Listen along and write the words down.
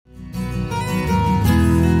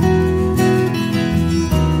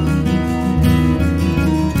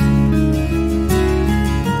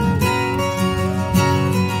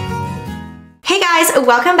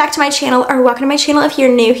welcome back to my channel, or welcome to my channel if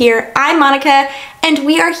you're new here. I'm Monica, and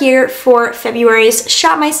we are here for February's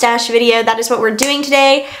Shop My Stash video. That is what we're doing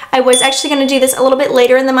today. I was actually going to do this a little bit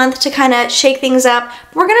later in the month to kind of shake things up.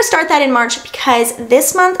 We're going to start that in March because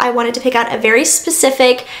this month I wanted to pick out a very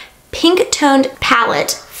specific pink-toned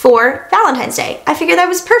palette for Valentine's Day. I figured that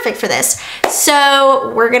was perfect for this.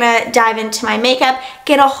 So we're gonna dive into my makeup,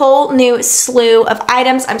 get a whole new slew of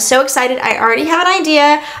items. I'm so excited. I already have an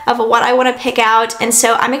idea of what I wanna pick out, and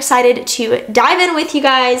so I'm excited to dive in with you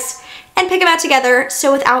guys and pick them out together.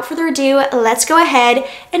 So without further ado, let's go ahead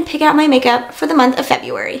and pick out my makeup for the month of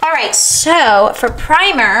February. All right, so for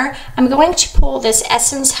primer, I'm going to pull this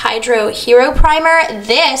Essence Hydro Hero Primer.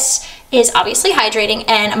 This is obviously hydrating,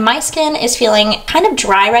 and my skin is feeling kind of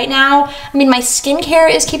dry right now. I mean, my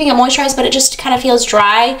skincare is keeping it moisturized, but it just kind of feels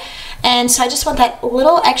dry. And so I just want that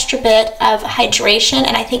little extra bit of hydration,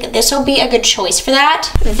 and I think this will be a good choice for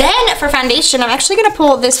that. Then for foundation, I'm actually gonna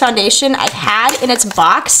pull this foundation I've had in its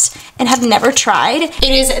box and have never tried. It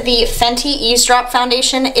is the Fenty Eavesdrop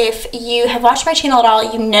Foundation. If you have watched my channel at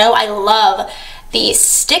all, you know I love the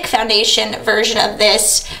stick foundation version of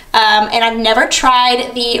this, and I've never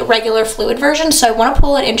tried the regular fluid version, so I want to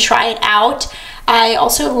pull it and try it out. I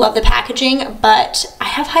also love the packaging, but I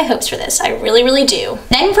have high hopes for this. I really do.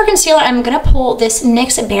 Then for concealer, I'm gonna pull this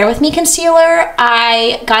NYX Bear With Me concealer.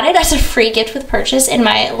 I got it as a free gift with purchase in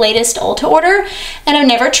my latest Ulta order, and I've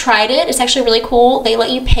never tried it. It's actually really cool. They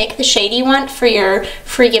let you pick the shade you want for your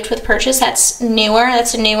free gift with purchase. That's newer.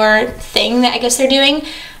 That's a newer thing that I guess they're doing.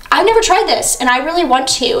 I've never tried this, and I really want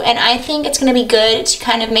to, and I think it's gonna be good to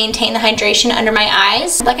kind of maintain the hydration under my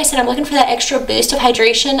eyes. Like I said, I'm looking for that extra boost of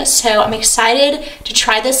hydration, so I'm excited to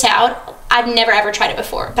try this out. I've never ever tried it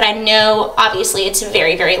before, but I know obviously it's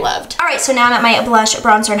very loved. All right, so now I'm at my blush,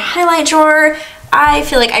 bronzer, and highlight drawer. I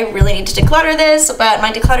feel like I really need to declutter this, but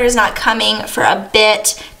my declutter is not coming for a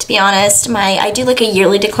bit, to be honest. I do like a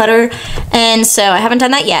yearly declutter, and so I haven't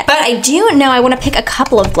done that yet. But I do know I want to pick a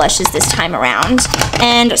couple of blushes this time around.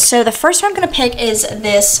 And so the first one I'm going to pick is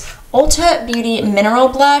this Ulta Beauty Mineral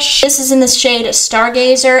Blush. This is in the shade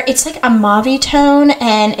Stargazer. It's like a mauve tone,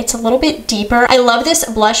 and it's a little bit deeper. I love this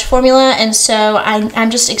blush formula, and so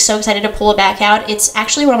I'm just so excited to pull it back out. It's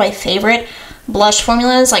actually one of my favorite blush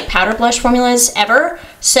formulas, like powder blush formulas ever.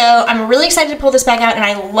 So I'm really excited to pull this back out, and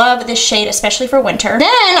I love this shade, especially for winter.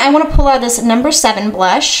 Then I want to pull out this number 7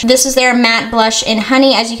 blush. This is their matte blush in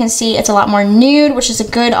Honey. As you can see, it's a lot more nude, which is a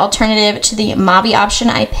good alternative to the mauve option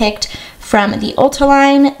I picked from the Ulta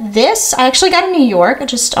line. This I actually got in New York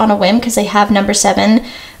just on a whim because they have number 7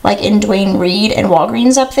 like in Duane Reade and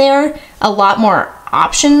Walgreens up there. A lot more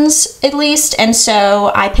options at least, and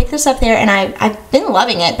so I picked this up there, and I've been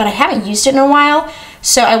loving it, but I haven't used it in a while,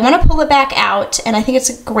 so I want to pull it back out, and I think it's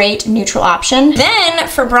a great neutral option. Then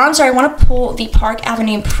for bronzer, I want to pull the Park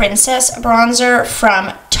Avenue Princess bronzer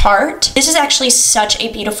from Tarte. This is actually such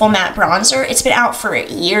a beautiful matte bronzer. It's been out for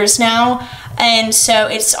years now, and so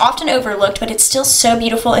it's often overlooked, but it's still so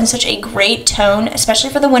beautiful and such a great tone, especially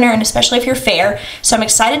for the winter and especially if you're fair. So I'm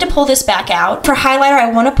excited to pull this back out. For highlighter,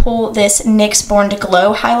 I want to pull this NYX Born to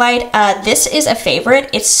Glow highlight. This is a favorite.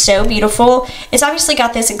 It's so beautiful. It's obviously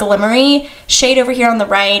got this glimmery shade over here on the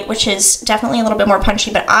right, which is definitely a little bit more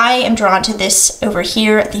punchy, but I am drawn to this over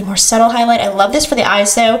here, the more subtle highlight. I love this for the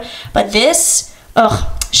eyes though, but this,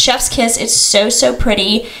 ugh, Chef's Kiss. It's so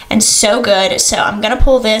pretty and so good. So I'm gonna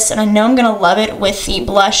pull this, and I know I'm gonna love it with the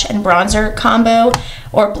blush and bronzer combo,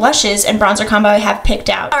 or blushes and bronzer combo I have picked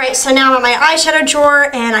out. All right, so now I'm at my eyeshadow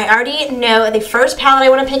drawer, and I already know the first palette I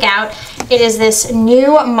want to pick out. It is this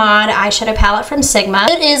new Mod eyeshadow palette from Sigma.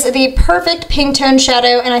 It is the perfect pink tone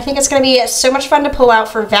shadow, and I think it's going to be so much fun to pull out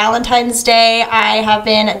for Valentine's Day. I have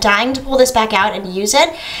been dying to pull this back out and use it,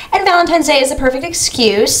 and Valentine's Day is the perfect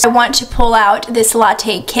excuse. I want to pull out this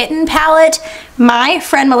Latte Kitten palette. My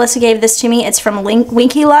friend Melissa gave this to me. It's from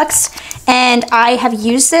Winky Lux, and I have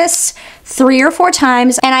used this 3 or 4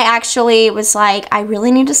 times, and I actually was like, I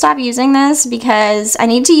really need to stop using this because I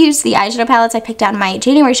need to use the eyeshadow palettes I picked out in my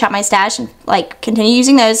January Shop My Stash and like continue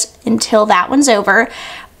using those until that one's over.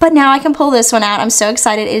 But now I can pull this one out. I'm so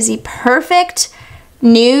excited. It is the perfect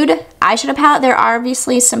nude eyeshadow palette. There are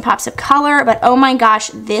obviously some pops of color, but oh my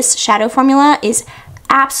gosh, this shadow formula is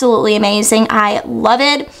absolutely amazing. I love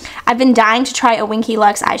it. I've been dying to try a Winky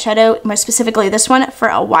Lux eyeshadow, more specifically this one, for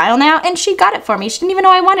a while now, and she got it for me. She didn't even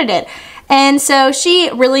know I wanted it. And so she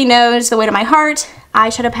really knows the way to my heart,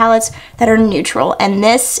 eyeshadow palettes that are neutral, and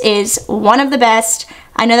this is one of the best.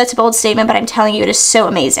 I know that's a bold statement, but I'm telling you, it is so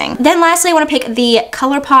amazing. Then lastly, I want to pick the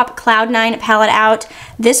ColourPop Cloud 9 palette out.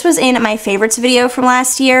 This was in my favorites video from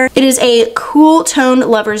last year. It is a cool tone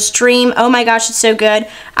lover's dream. Oh my gosh, it's so good.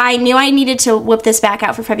 I knew I needed to whip this back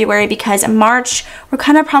out for February because in March, we're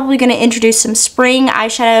kind of probably going to introduce some spring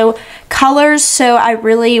eyeshadow colors, so I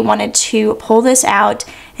really wanted to pull this out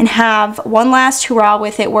and have one last hurrah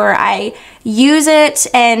with it where I use it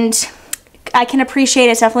and I can appreciate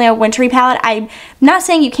it's definitely a wintry palette. I'm not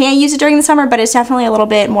saying you can't use it during the summer, but it's definitely a little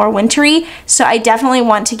bit more wintry. So I definitely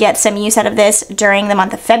want to get some use out of this during the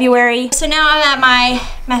month of February. So now I'm at my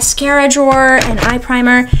mascara drawer and eye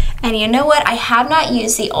primer. And you know what? I have not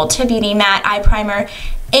used the Ulta Beauty Matte Eye Primer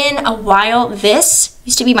in a while. This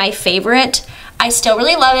used to be my favorite. I still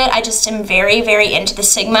really love it. I just am very, very into the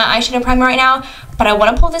Sigma eyeshadow primer right now, but I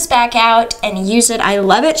want to pull this back out and use it. I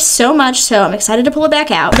love it so much, so I'm excited to pull it back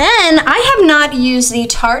out. Then I have not used the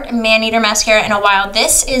Tarte Maneater mascara in a while.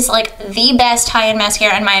 This is like the best high-end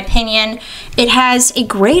mascara in my opinion. It has a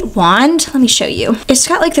great wand. Let me show you. It's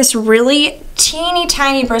got like this really teeny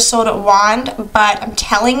tiny bristled wand, but I'm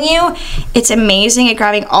telling you, it's amazing at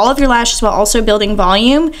grabbing all of your lashes while also building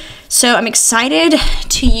volume. So I'm excited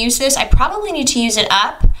to use this. I probably need to use it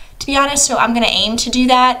up, to be honest, so I'm gonna aim to do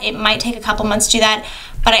that. It might take a couple months to do that,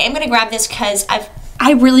 but I am gonna grab this because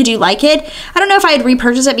I really do like it. I don't know if I'd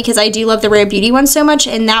repurchase it because I do love the Rare Beauty one so much,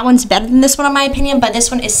 and that one's better than this one in my opinion, but this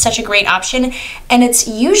one is such a great option, and it's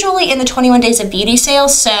usually in the 21 Days of Beauty sale,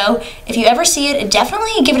 so if you ever see it,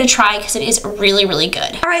 definitely give it a try because it is really, really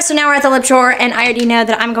good. All right, so now we're at the lip drawer, and I already know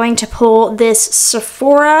that I'm going to pull this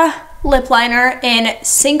Sephora lip liner in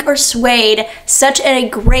Sink or Suede. Such a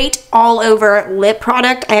great all-over lip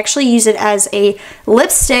product. I actually use it as a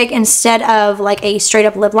lipstick instead of like a straight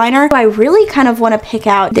up lip liner. I really kind of want to pick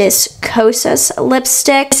out this Kosas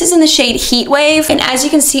lipstick. This is in the shade Heat Wave, and as you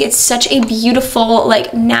can see, it's such a beautiful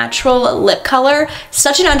like natural lip color.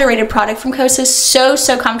 Such an underrated product from Kosas.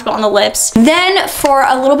 So comfortable on the lips. Then for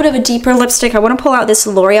a little bit of a deeper lipstick, I want to pull out this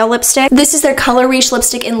L'Oreal lipstick. This is their Color Reach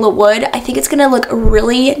lipstick in La Wood. I think it's gonna look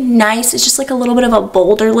really nice. It's just like a little bit of a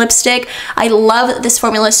bolder lipstick. I love this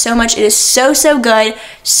formula so much. It is so good.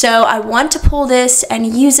 So I want to pull this and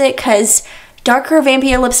use it because darker,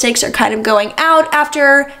 vampier lipsticks are kind of going out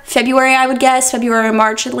after February, I would guess, February or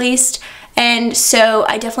March at least. And so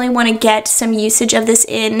I definitely want to get some usage of this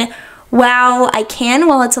in while I can,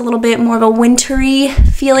 while it's a little bit more of a wintry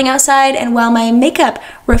feeling outside and while my makeup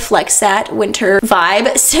reflects that winter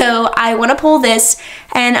vibe. So I want to pull this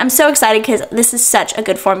and I'm so excited because this is such a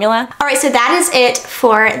good formula. All right, so that is it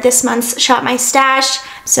for this month's Shop My Stash.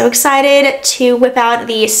 I'm so excited to whip out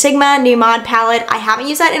the Sigma New Mod palette. I haven't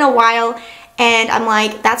used that in a while and I'm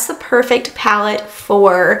like, that's the perfect palette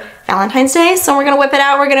for Valentine's Day. So we're gonna whip it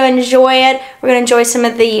out, we're gonna enjoy it. We're gonna enjoy some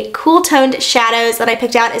of the cool toned shadows that I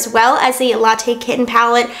picked out, as well as the Latte Kitten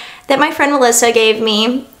palette that my friend Melissa gave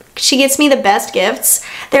me. She gets me the best gifts.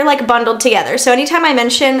 They're like bundled together. So anytime I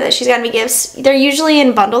mention that she's gotten me gifts, they're usually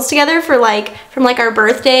in bundles together for like, from like our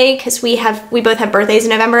birthday, because we both have birthdays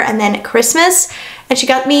in November, and then Christmas. And she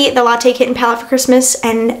got me the Latte Kitten palette for Christmas,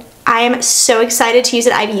 and I am so excited to use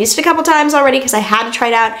it. I've used it a couple times already because I had to try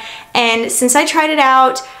it out. And since I tried it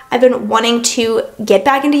out, I've been wanting to get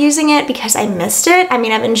back into using it because I missed it. I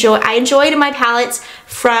mean, I enjoyed my palettes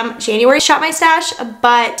from January Shop My Stash,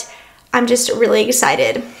 but I'm just really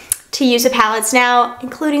excited to use the palettes now,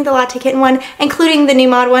 including the Latte Kitten one, including the New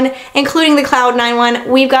Mod one, including the Cloud 9 one.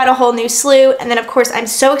 We've got a whole new slew. And then of course, I'm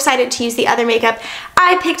so excited to use the other makeup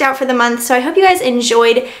I picked out for the month. So I hope you guys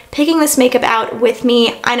enjoyed picking this makeup out with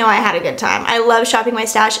me. I know I had a good time. I love shopping my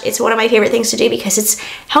stash. It's one of my favorite things to do because it's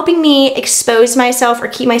helping me expose myself or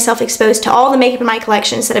keep myself exposed to all the makeup in my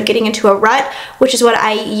collection instead of getting into a rut, which is what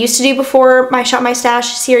I used to do before my Shop My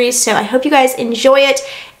Stash series. So I hope you guys enjoy it.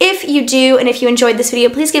 If you do, and if you enjoyed this video,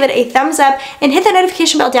 please give it a thumbs up and hit that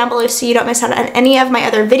notification bell down below so you don't miss out on any of my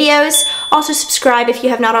other videos. Also subscribe if you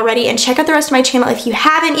have not already, and check out the rest of my channel if you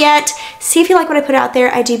haven't yet. See if you like what I put out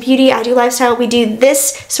there. I do beauty, I do lifestyle. We do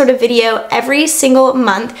this sort of video every single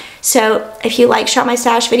month. So if you like Shop My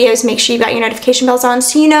Stash videos, make sure you got your notification bells on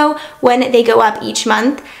so you know when they go up each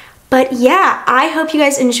month. But yeah, I hope you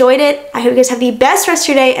guys enjoyed it. I hope you guys have the best rest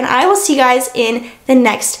of your day, and I will see you guys in the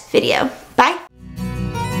next video.